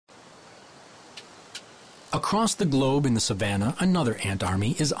Across the globe in the savannah, another ant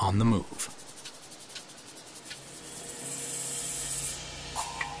army is on the move.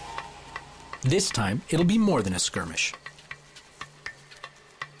 This time, it'll be more than a skirmish.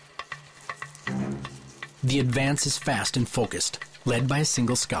 The advance is fast and focused, led by a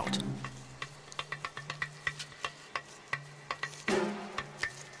single scout.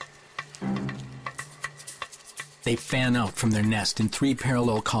 They fan out from their nest in 3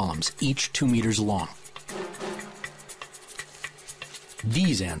 parallel columns, each 2 meters long.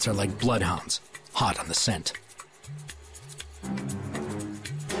 These ants are like bloodhounds, hot on the scent.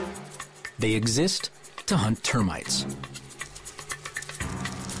 They exist to hunt termites.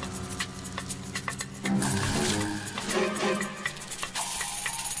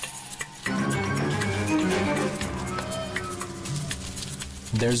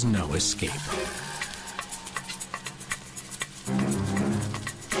 There's no escape.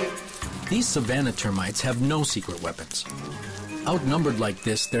 These savanna termites have no secret weapons. Outnumbered like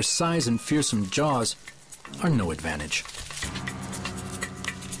this, their size and fearsome jaws are no advantage.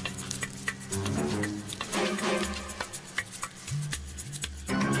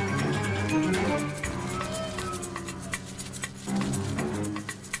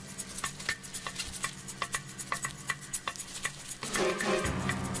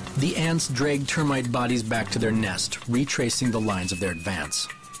 The ants drag termite bodies back to their nest, retracing the lines of their advance.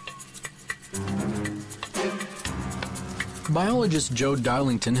 Biologist Jo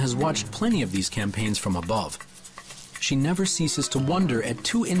Darlington has watched plenty of these campaigns from above. She never ceases to wonder at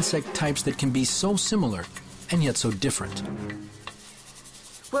 2 insect types that can be so similar and yet so different.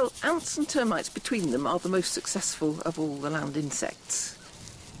 Well, ants and termites between them are the most successful of all the land insects.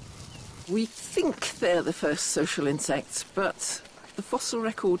 We think they're the first social insects, but the fossil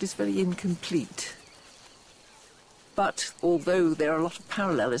record is very incomplete. But although there are a lot of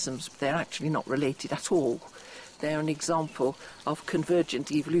parallelisms, they're actually not related at all. They're an example of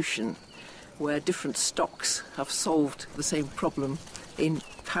convergent evolution, where different stocks have solved the same problem in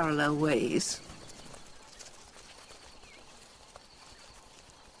parallel ways.